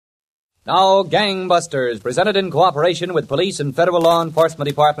Now, Gangbusters, presented in cooperation with police and federal law enforcement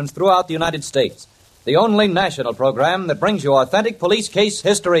departments throughout the United States. The only national program that brings you authentic police case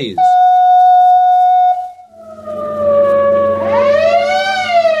histories.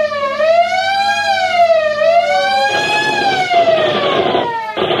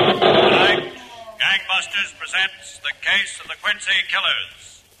 Tonight, Gangbusters presents the case of the Quincy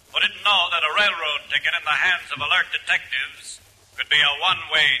killers, who didn't know that a railroad ticket in the hands of alert detectives could be a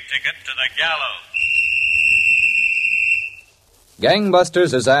one-way ticket to the gallows.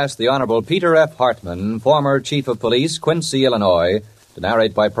 Gangbusters has asked the Honorable Peter F. Hartman, former Chief of Police, Quincy, Illinois, to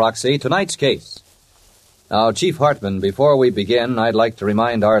narrate by proxy tonight's case. Now, Chief Hartman, before we begin, I'd like to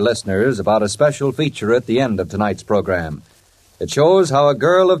remind our listeners about a special feature at the end of tonight's program. It shows how a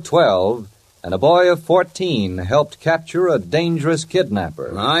girl of 12 and a boy of 14 helped capture a dangerous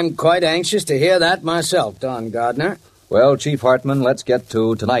kidnapper. I'm quite anxious to hear that myself, Don Gardner. Well, Chief Hartman, let's get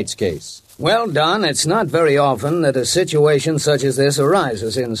to tonight's case. Well, Don, it's not very often that a situation such as this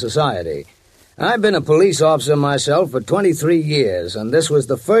arises in society. I've been a police officer myself for 23 years, and this was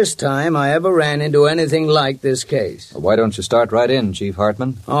the first time I ever ran into anything like this case. Why don't you start right in, Chief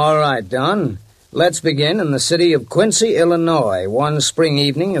Hartman? All right, Don. Let's begin in the city of Quincy, Illinois, one spring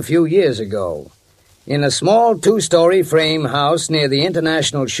evening a few years ago. In a small two-story frame house near the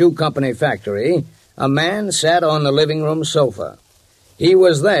International Shoe Company factory, a man sat on the living room sofa. He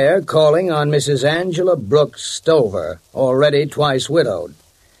was there calling on Mrs. Angela Brooks Stover, already twice widowed.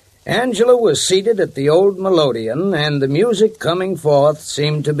 Angela was seated at the old melodeon, and the music coming forth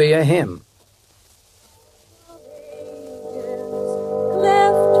seemed to be a hymn.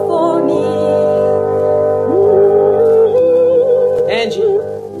 Left for me. Angie,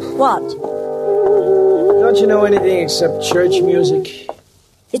 What? don't you know anything except church music?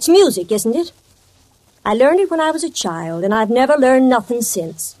 It's music, isn't it? I learned it when I was a child, and I've never learned nothing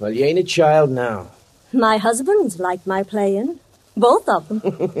since. Well, you ain't a child now. My husbands liked my playing. Both of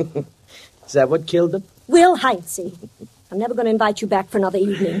them. Is that what killed him? Will Heinze. I'm never going to invite you back for another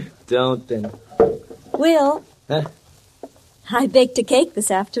evening. Don't then. Will. Huh? I baked a cake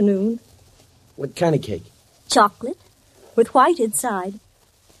this afternoon. What kind of cake? Chocolate. With white inside.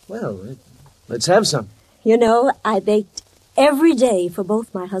 Well, let's have some. You know, I baked every day for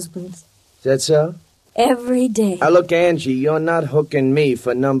both my husbands. Is that so? Every day. Now, look, Angie, you're not hooking me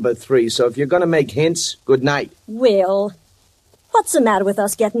for number 3, so if you're going to make hints, good night. Will, what's the matter with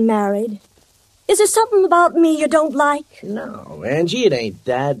us getting married? Is there something about me you don't like? No, Angie, it ain't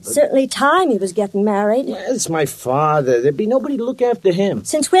that. But... Certainly time he was getting married. Well, it's my father. There'd be nobody to look after him.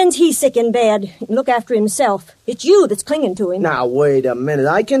 Since when's he sick in bed and look after himself? It's you that's clinging to him. Now, wait a minute.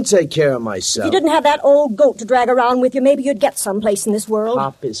 I can take care of myself. If you didn't have that old goat to drag around with you, maybe you'd get someplace in this world.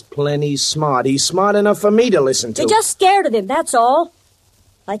 Pop is plenty smart. He's smart enough for me to listen to. You're just scared of him, that's all.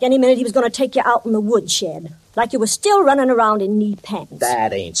 Like any minute he was going to take you out in the woodshed. Like you were still running around in knee pants.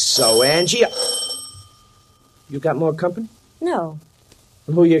 That ain't so, Angie. You got more company? No,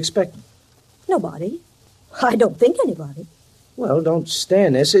 Who you expecting? nobody. I don't think anybody. Well, don't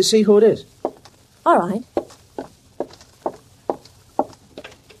stand there. See who it is. All right.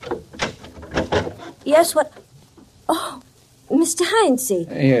 Yes, what? Oh, Mr. Heinze.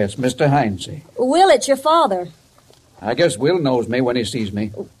 Yes, Mr. Heinze. Will, it's your father. I guess Will knows me when he sees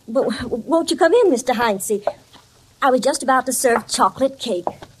me. But won't you come in, Mr. Heinze? I was just about to serve chocolate cake.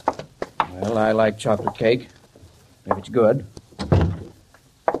 Well, I like chocolate cake, if it's good.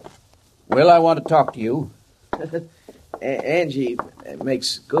 Will, I want to talk to you. Angie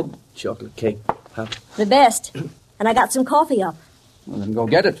makes good chocolate cake, Pop. The best. And I got some coffee up. Well, then go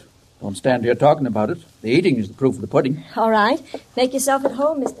get it. Don't stand here talking about it. The eating is the proof of the pudding. All right. Make yourself at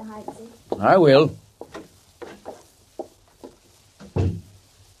home, Mr. Heinze. I will.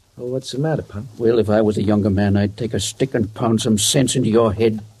 Well, what's the matter, Pop? Will, if I was a younger man, I'd take a stick and pound some sense into your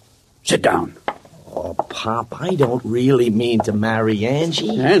head. Sit down. Oh, Pop, I don't really mean to marry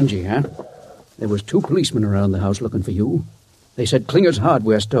Angie. Angie, huh? There was 2 policemen around the house looking for you. They said Klinger's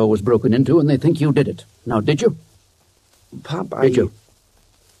hardware store was broken into, and they think you did it. Now, did you? Pop, Did you?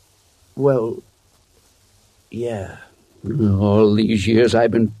 Well, yeah. All these years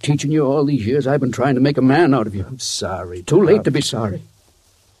I've been teaching you, all these years I've been trying to make a man out of you. I'm sorry, Too Pop. late to be sorry.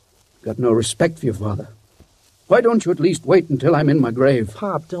 Got no respect for your father. Why don't you at least wait until I'm in my grave?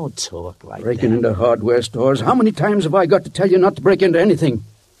 Pop, don't talk like Breaking that. into hardware stores. How many times have I got to tell you not to break into anything?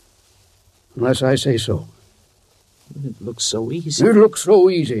 Unless I say so. It looks so easy. It looks so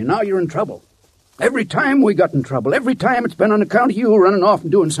easy. Now you're in trouble. Every time we got in trouble, every time it's been on account of you running off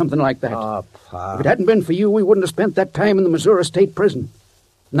and doing something like that. Oh, Pop. If it hadn't been for you, we wouldn't have spent that time in the Missouri State Prison.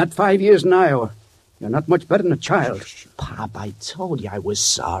 And that 5 years in Iowa. You're not much better than a child. Shh, Pop, I told you I was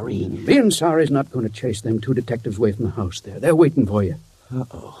sorry. Being sorry is not going to chase them 2 detectives away from the house there. They're waiting for you.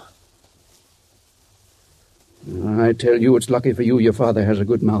 Uh-oh. I tell you, it's lucky for you your father has a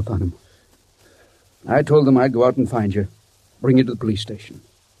good mouth on him. I told them I'd go out and find you, bring you to the police station.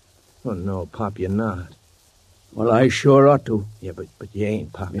 Oh, no, Pop, you're not. Well, I sure ought to. Yeah, but you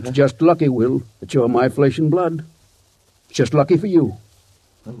ain't, Pop. It's just lucky, Will, that you're my flesh and blood. It's just lucky for you.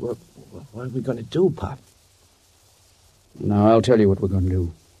 What are we going to do, Pop? Now, I'll tell you what we're going to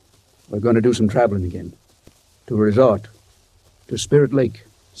do. We're going to do some traveling again. To a resort. To Spirit Lake.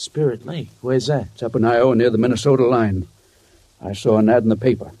 Spirit Lake? Where's that? It's up in Iowa near the Minnesota line. I saw an ad in the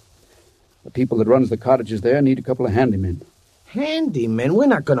paper. The people that runs the cottages there need a couple of handymen. Handymen? We're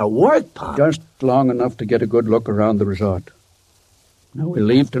not going to work, Pop. Just long enough to get a good look around the resort. Now, we'll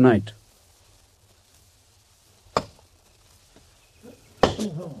leave tonight.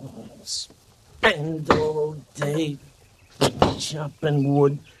 Spend all day chopping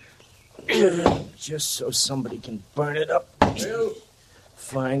wood just so somebody can burn it up. Will?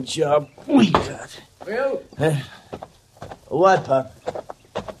 Fine job we got. Will? What, Pop?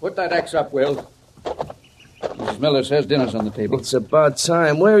 Put that X up, Will. Mrs. Miller says dinner's on the table. It's about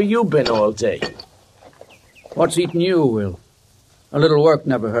time. Where have you been all day? What's eating you, Will? A little work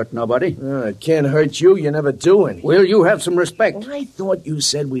never hurt nobody. It can't hurt you. You never do any. Will, you have some respect. Well, I thought you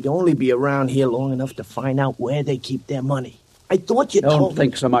said we'd only be around here long enough to find out where they keep their money. I thought you Don't told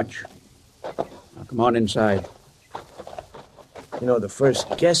think so much. Now, come on inside. You know, the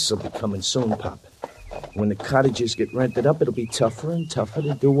first guests will be coming soon, Pop. When the cottages get rented up, it'll be tougher and tougher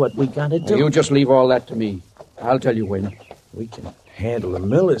to do what we gotta do. You just leave all that to me. I'll tell you when. We can handle the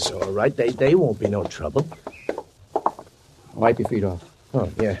Millers, all right. They won't be no trouble. Wipe your feet off. Oh,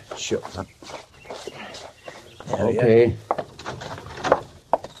 yeah, sure, Pop. Okay.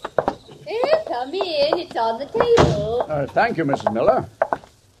 Well, come in. It's on the table. Thank you, Mrs. Miller.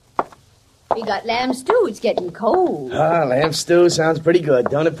 We got lamb stew. It's getting cold. Lamb stew sounds pretty good,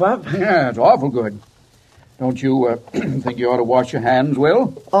 don't it, Pop? Yeah, it's awful good. Don't you think you ought to wash your hands,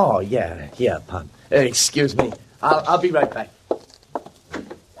 Will? Oh, yeah, Pop. Excuse me. I'll be right back.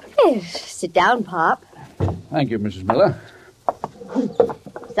 Sit down, Pop. Thank you, Mrs. Miller.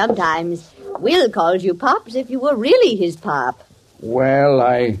 Sometimes Will calls you Pop as if you were really his pop. Well,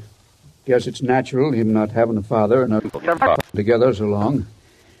 I guess it's natural, him not having a father and us together so long.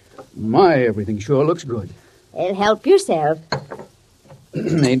 My, everything sure looks good. Well, help yourself.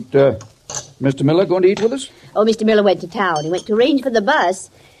 Ain't Mr. Miller going to eat with us? Oh, Mr. Miller went to town. He went to arrange for the bus.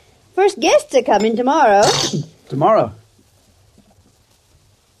 First guests are coming tomorrow. Tomorrow?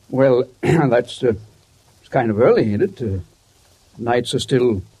 Well, that's it's kind of early, ain't it? Nights are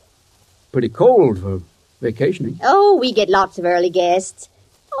still pretty cold for vacationing. Oh, we get lots of early guests.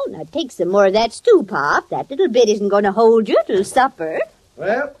 Oh, now take some more of that stew, Pop. That little bit isn't going to hold you till supper.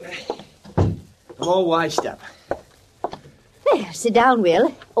 Well, I'm all washed up. There, sit down,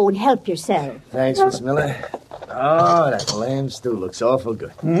 Will. Oh, and help yourself. Thanks, Miss Miller. Oh, that lamb stew looks awful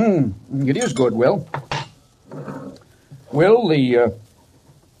good. It is good, Will. Will, the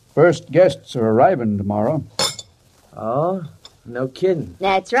first guests are arriving tomorrow. Oh, no kidding.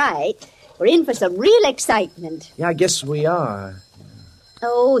 That's right. We're in for some real excitement. Yeah, I guess we are.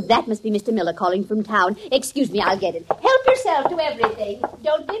 Oh, that must be Mr. Miller calling from town. Excuse me, I'll get it. Help yourself to everything.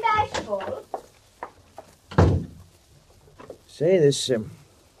 Don't be bashful. Say, this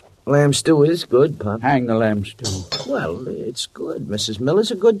lamb stew is good, Pop. Hang the lamb stew. Well, it's good. Mrs.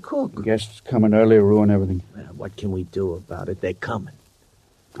 Miller's a good cook. Guests coming early ruin everything. Well, what can we do about it? They're coming.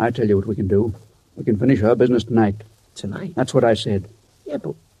 I tell you what we can do. We can finish our business tonight. Tonight? That's what I said. Yeah,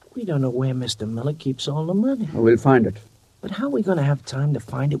 but we don't know where Mr. Miller keeps all the money. Well, we'll find it. But how are we going to have time to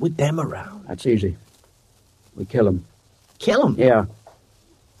find it with them around? That's easy. We kill him. Kill him? Yeah.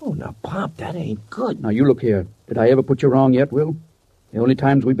 Oh, now, Pop, that ain't good. Now, you look here. Did I ever put you wrong yet, Will? The only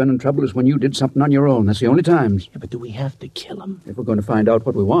times we've been in trouble is when you did something on your own. That's the only times. Yeah, but do we have to kill him? If we're going to find out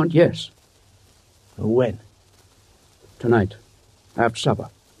what we want, yes. When? Tonight. After supper.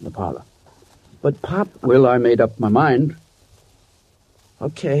 In the parlor. But, Pop... Will, I made up my mind.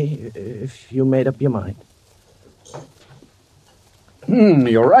 Okay, if you made up your mind.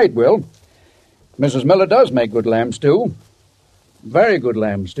 You're right, Will. Mrs. Miller does make good lamb stew. Very good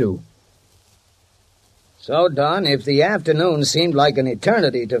lamb stew. So, Don, if the afternoon seemed like an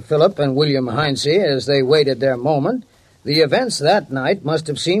eternity to Philip and William Heinze as they waited their moment, the events that night must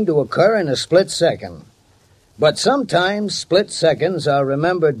have seemed to occur in a split second. But sometimes split seconds are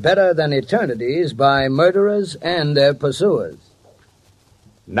remembered better than eternities by murderers and their pursuers.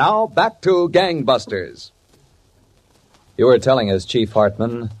 Now, back to Gangbusters. You were telling us, Chief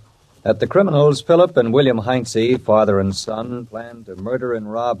Hartman, that the criminals Philip and William Heinze, father and son, planned to murder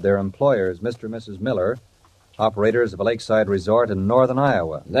and rob their employers, Mr. and Mrs. Miller, operators of a lakeside resort in northern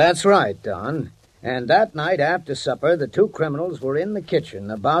Iowa. That's right, Don. And that night after supper, the two criminals were in the kitchen,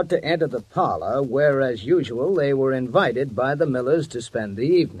 about to enter the parlor, where, as usual, they were invited by the Millers to spend the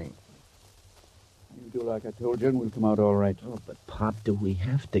evening. You do like I told you, and we'll come out all right. Oh, but, Pop, do we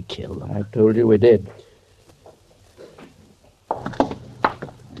have to kill them? I told you we did.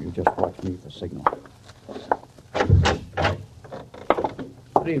 You just watch me for signal.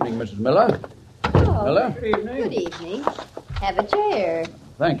 Good evening, Mrs. Miller. Oh, Miller? Good evening. good evening. Have a chair.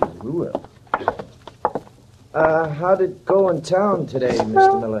 Thank you. We will. How'd it go in town today,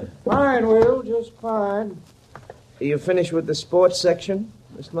 Mr. Miller? Fine, Will, just fine. Are you finished with the sports section,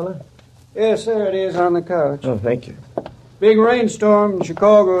 Mr. Miller? Yes, there it is on the couch. Oh, thank you. Big rainstorm in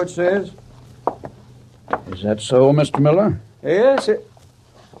Chicago, it says. Is that so, Mr. Miller? Yes, it...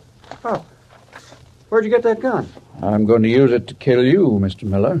 Oh, where'd you get that gun? I'm going to use it to kill you, Mr.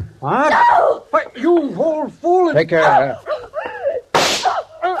 Miller. What? No! Wait, you old fool! Take care of her.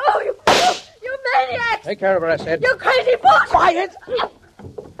 Oh, you maniacs! Take care of her, I said. You crazy fool! Quiet!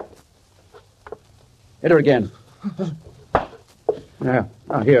 Hit her again. Yeah.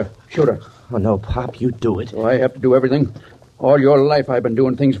 Now, here. Shoot her. Oh, no, Pop, you do it. So I have to do everything. All your life I've been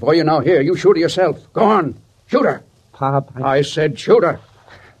doing things for you. Now, here, you shoot her yourself. Go on. Shoot her. Pop, I said shoot her.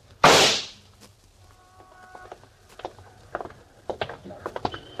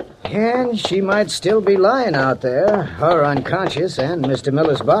 And she might still be lying out there, her unconscious and Mr.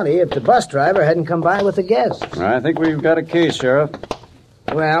 Miller's body, if the bus driver hadn't come by with the guests. I think we've got a case, Sheriff.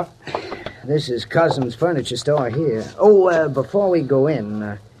 Well, this is Cousin's furniture store here. Oh, before we go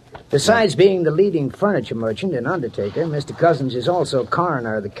in, besides being the leading furniture merchant and undertaker, Mr. Cousins is also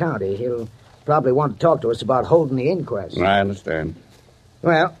coroner of the county. He'll probably want to talk to us about holding the inquest. I understand.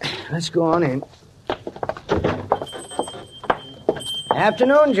 Well, let's go on in.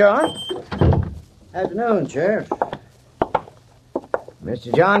 Afternoon, John. Afternoon, Sheriff.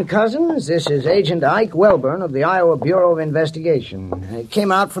 Mr. John Cousins, this is Agent Ike Welburn of the Iowa Bureau of Investigation. He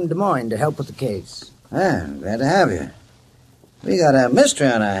came out from Des Moines to help with the case. Glad to have you. We got a mystery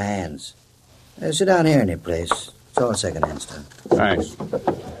on our hands. Sit down here any place. It's all second-hand stuff. Thanks.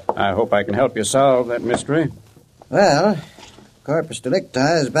 I hope I can help you solve that mystery. Well, Corpus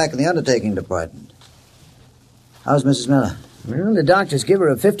Delicti is back in the undertaking department. How's Mrs. Miller? Well, the doctors give her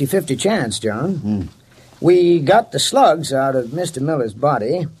a 50-50 chance, John. We got the slugs out of Mr. Miller's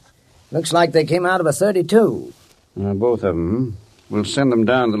body. Looks like they came out of a .32. Both of them. We'll send them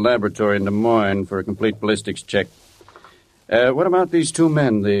down to the laboratory in Des Moines for a complete ballistics check. What about these two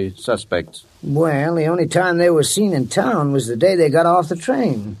men, the suspects? Well, the only time they were seen in town was the day they got off the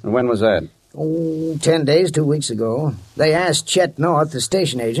train. When was that? 10 days, 2 weeks ago. They asked Chet North, the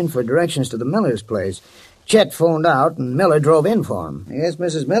station agent, for directions to the Miller's place. Chet phoned out, and Miller drove in for him. I guess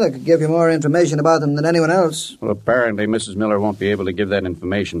Mrs. Miller could give you more information about them than anyone else. Well, apparently Mrs. Miller won't be able to give that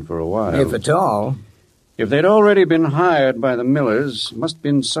information for a while. If at all. If they'd already been hired by the Millers, must have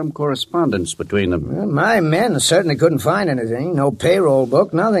been some correspondence between them. Well, my men certainly couldn't find anything. No payroll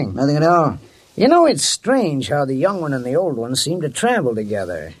book, nothing. Nothing at all. You know, it's strange how the young one and the old one seem to travel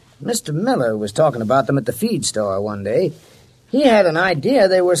together. Mr. Miller was talking about them at the feed store one day. He had an idea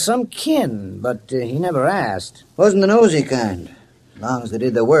they were some kin, but he never asked. Wasn't the nosy kind, as long as they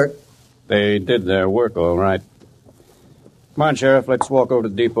did their work. They did their work, all right. Come on, Sheriff, let's walk over to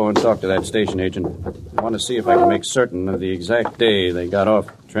the depot and talk to that station agent. I want to see if I can make certain of the exact day they got off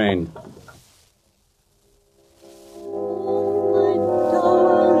the train.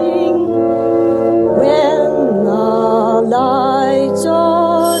 When the lights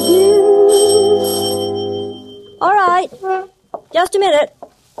are dim. All right. Just a minute.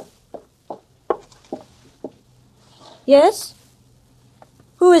 Yes?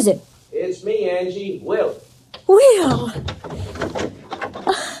 Who is it? It's me, Angie. Will. Will.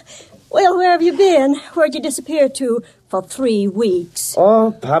 Will, where have you been? Where'd you disappear to for 3 weeks?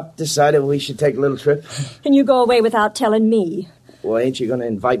 Oh, Pop decided we should take a little trip. And you go away without telling me. Well, ain't you going to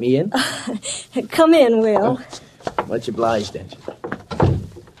invite me in? Come in, Will. Much obliged, Angie.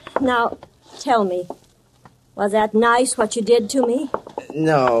 Now, tell me. Was that nice, what you did to me?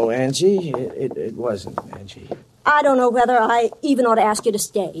 No, Angie. It wasn't, Angie. I don't know whether I even ought to ask you to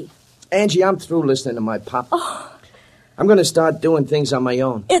stay. Angie, I'm through listening to my pop. Oh. I'm going to start doing things on my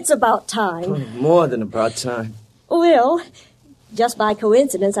own. It's about time. More than about time. Will, just by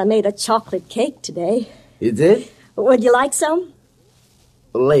coincidence, I made a chocolate cake today. You did? Would you like some?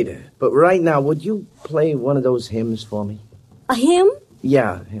 Later. But right now, would you play one of those hymns for me? A hymn?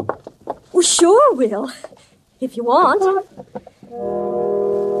 Yeah, hymn. Well, sure, Will. If you want.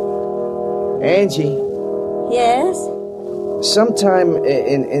 Angie, Yes? sometime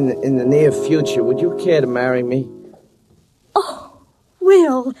in the near future, would you care to marry me? Oh,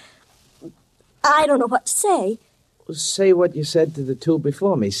 Will, I don't know what to say. Well, say what you said to the two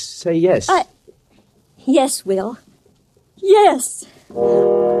before me. Say yes. Yes, Will. Yes.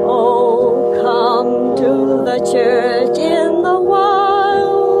 Oh, come to the church in the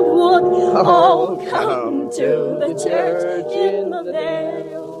wildwood. Oh, come to the church in the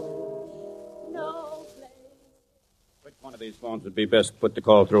vale. No place. Which one of these phones would be best to put the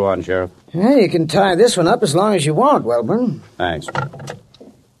call through on, Sheriff? Well, you can tie this one up as long as you want, Wellborn. Thanks.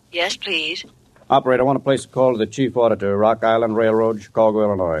 Yes, please. Operator, I want to place a call to the Chief Auditor, Rock Island Railroad, Chicago,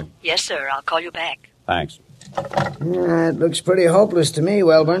 Illinois. Yes, sir. I'll call you back. Thanks. It looks pretty hopeless to me,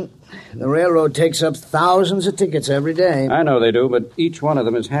 Wellborn. The railroad takes up thousands of tickets every day. I know they do, but each one of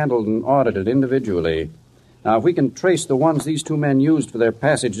them is handled and audited individually. Now, if we can trace the ones these two men used for their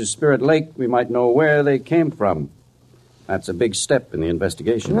passage to Spirit Lake, we might know where they came from. That's a big step in the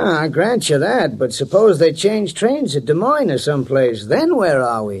investigation. I grant you that, but suppose they change trains at Des Moines or someplace. Then where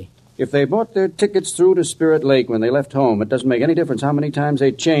are we? If they bought their tickets through to Spirit Lake when they left home, it doesn't make any difference how many times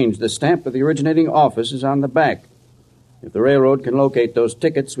they change. The stamp of the originating office is on the back. If the railroad can locate those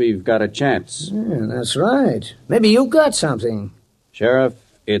tickets, we've got a chance. Yeah, that's right. Maybe you got something. Sheriff,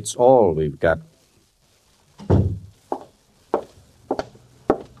 it's all we've got.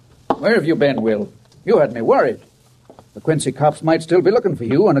 Where have you been, Will? You had me worried. The Quincy cops might still be looking for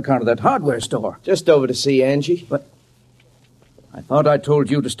you on account of that hardware store. Just over to see Angie. But I thought I told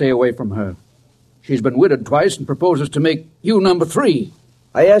you to stay away from her. She's been widowed twice and proposes to make you number 3.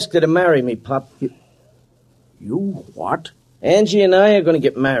 I asked her to marry me, Pop. You what? Angie and I are going to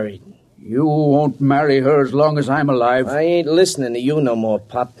get married. You won't marry her as long as I'm alive. I ain't listening to you no more,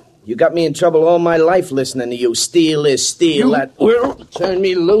 Pop. You got me in trouble all my life listening to you. Steal this, steal that. Will. Turn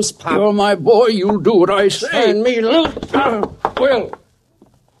me loose, Pop. You're my boy. You'll do what I say. Turn me loose. Will.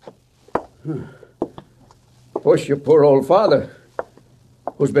 Push your poor old father,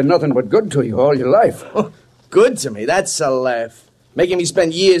 who's been nothing but good to you all your life. Good to me? That's a laugh. Making me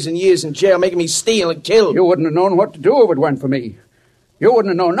spend years and years in jail, making me steal and kill. You wouldn't have known what to do if it weren't for me. You wouldn't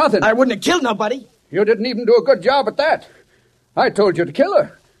have known nothing. I wouldn't have killed nobody. You didn't even do a good job at that. I told you to kill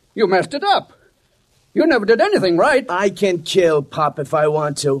her. You messed it up. You never did anything right. I can kill, Pop, if I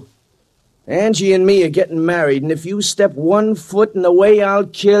want to. Angie and me are getting married, and if you step 1 foot in the way, I'll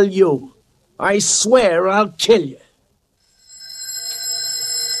kill you. I swear I'll kill you.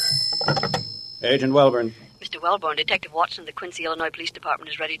 Agent Welborn. Mr. Wellborn, Detective Watson of the Quincy, Illinois Police Department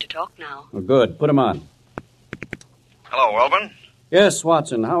is ready to talk now. Well, good. Put him on. Hello, Welborn. Yes,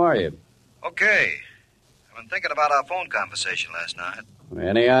 Watson. How are you? Okay. I've been thinking about our phone conversation last night.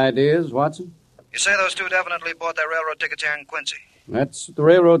 Any ideas, Watson? You say those two definitely bought their railroad tickets here in Quincy. That's what the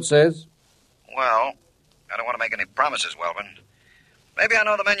railroad says. Well, I don't want to make any promises, Welborn. Maybe I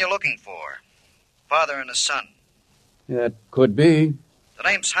know the men you're looking for. Father and his son. That could be. The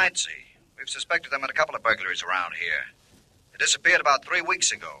name's Heinze. We've suspected them in a couple of burglaries around here. They disappeared about 3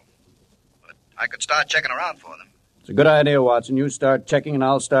 weeks ago. But I could start checking around for them. It's a good idea, Watson. You start checking and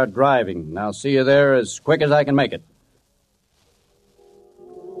I'll start driving. And I'll see you there as quick as I can make it.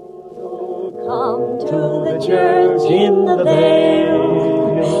 Come to the church in the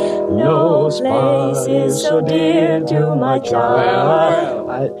vale. No place is so dear to my child.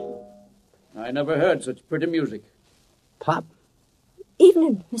 I never heard such pretty music. Pop?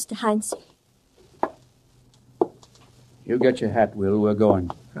 Evening, Mr. Heinze. You get your hat, Will. We're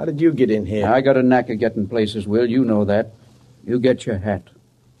going. How did you get in here? I got a knack of getting places, Will. You know that. You get your hat.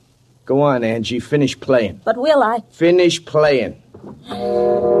 Go on, Angie. Finish playing. But will I? Finish playing.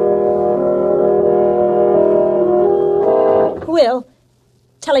 Will,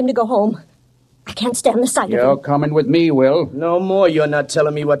 tell him to go home. I can't stand the sight of You're him. coming with me, Will. No more. You're not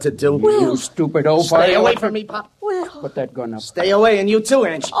telling me what to do. Will. You stupid old Stay away from me, Pop. Will. Put that gun up. Stay away, and you too,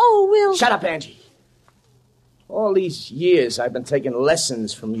 Angie. Oh, Will. Shut up, Angie. All these years I've been taking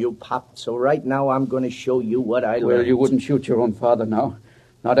lessons from you, Pop, so right now I'm going to show you what I learned. Well, you wouldn't shoot your own father now.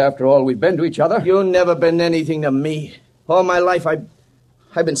 Not after all we've been to each other. You've never been anything to me. All my life I've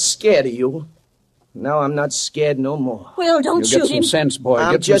been scared of you. Now I'm not scared no more. Will, don't You shoot get some him. sense, boy.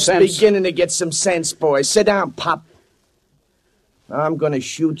 I'm Get some just sense. beginning to get some sense, boy. Sit down, Pop. I'm going to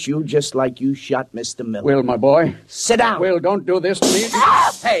shoot you just like you shot Mr. Miller. Will, my boy. Sit down. Will, don't do this to me.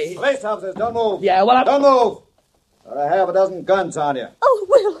 Hey. Police officers, don't move. Yeah, well, Don't move. Got half a dozen guns on you. Oh,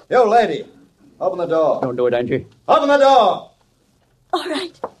 Will. You lady, open the door. Don't do it, Angie. Open the door. All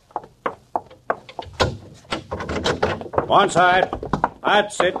right. One side.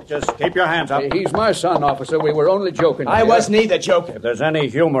 That's it. Just keep your hands up. Hey, he's my son, officer. We were only joking. I wasn't either joking. If there's any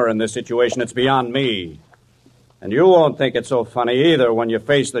humor in this situation, it's beyond me. And you won't think it's so funny either when you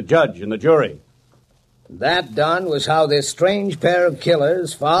face the judge and the jury. That, Don, was how this strange pair of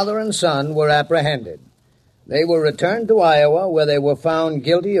killers, father and son, were apprehended. They were returned to Iowa, where they were found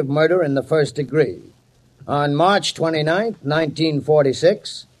guilty of murder in the first degree. On March 29,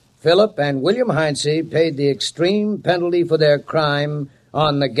 1946, Philip and William Heinze paid the extreme penalty for their crime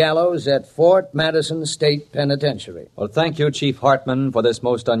on the gallows at Fort Madison State Penitentiary. Well, thank you, Chief Hartman, for this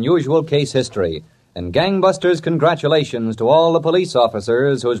most unusual case history. And gangbusters, congratulations to all the police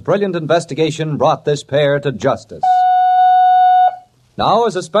officers whose brilliant investigation brought this pair to justice. Now,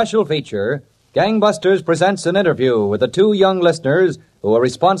 as a special feature, Gangbusters presents an interview with the two young listeners who were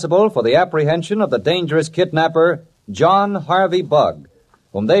responsible for the apprehension of the dangerous kidnapper, John Harvey Bugg,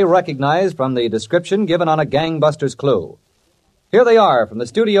 whom they recognized from the description given on a Gangbusters clue. Here they are from the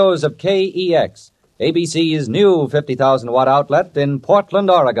studios of KEX, ABC's new 50,000-watt outlet in Portland,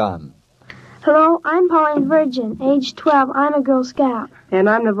 Oregon. Hello, I'm Pauline Virgin, age 12. I'm a Girl Scout. And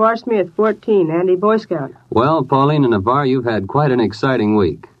I'm Navarre Smith, 14, Andy Boy Scout. Well, Pauline and Navarre, you've had quite an exciting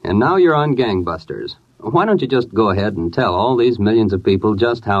week. And now you're on Gangbusters. Why don't you just go ahead and tell all these millions of people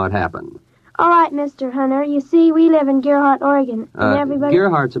just how it happened? All right, Mr. Hunter. You see, we live in Gerhardt, Oregon. And everybody...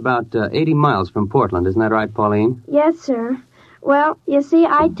 Gerhardt's about 80 miles from Portland. Isn't that right, Pauline? Yes, sir. Well, you see,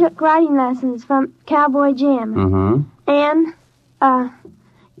 I took riding lessons from Cowboy Jim. Mm-hmm. And,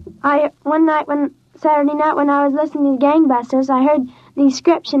 Saturday night when I was listening to Gangbusters, I heard the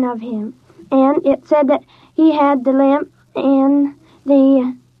description of him. And it said that he had the limp and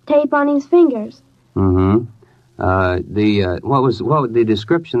the tape on his fingers. Mm-hmm. What was the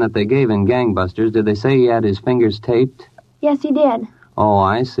description that they gave in Gangbusters? Did they say he had his fingers taped? Yes, he did. Oh,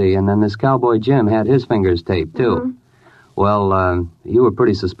 I see. And then this Cowboy Jim had his fingers taped, too. Mm-hmm. Well, you were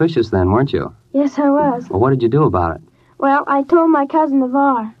pretty suspicious then, weren't you? Yes, I was. Well, what did you do about it? Well, I told my cousin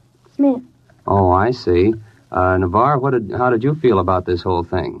Navarre Smith. Oh, I see. Navarre, how did you feel about this whole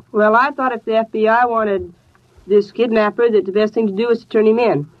thing? Well, I thought if the FBI wanted this kidnapper, that the best thing to do was to turn him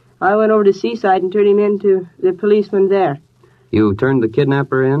in. I went over to Seaside and turned him in to the policeman there. You turned the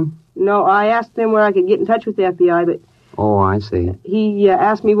kidnapper in? No, I asked him where I could get in touch with the FBI, but... Oh, I see. He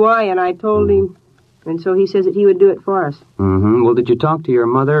asked me why, and I told him, and so he says that he would do it for us. Mm-hmm. Well, did you talk to your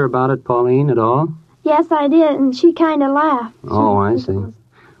mother about it, Pauline, at all? Yes, I did, and she kind of laughed. Oh, I see.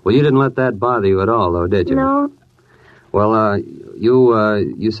 Well, you didn't let that bother you at all, though, did you? No. Well,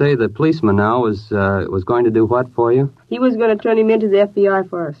 you say the policeman now was going to do what for you? He was going to turn him into the FBI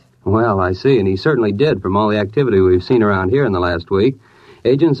for us. Well, I see, and he certainly did from all the activity we've seen around here in the last week.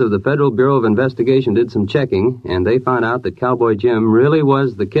 Agents of the Federal Bureau of Investigation did some checking, and they found out that Cowboy Jim really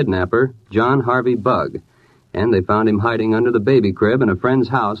was the kidnapper, John Harvey Bugg. And they found him hiding under the baby crib in a friend's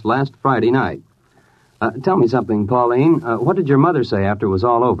house last Friday night. Tell me something, Pauline. What did your mother say after it was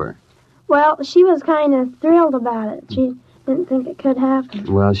all over? Well, she was kind of thrilled about it. She didn't think it could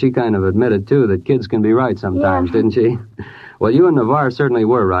happen. Well, she kind of admitted, too, that kids can be right sometimes, didn't she? Well, you and Navarre certainly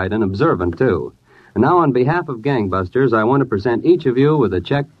were right, and observant, too. And now, on behalf of Gangbusters, I want to present each of you with a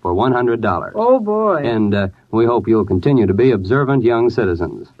check for $100. Oh, boy. And we hope you'll continue to be observant young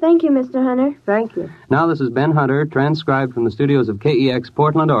citizens. Thank you, Mr. Hunter. Thank you. Now, this is Ben Hunter, transcribed from the studios of KEX,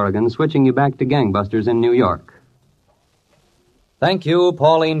 Portland, Oregon, switching you back to Gangbusters in New York. Thank you,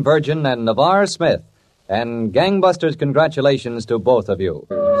 Pauline Virgin and Navarre Smith. And Gangbusters, congratulations to both of you.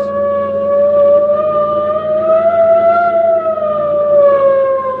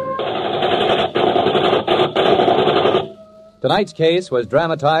 Tonight's case was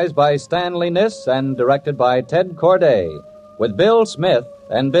dramatized by Stanley Niss and directed by Ted Corday, with Bill Smith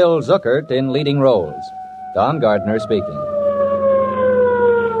and Bill Zuckert in leading roles. Don Gardner speaking.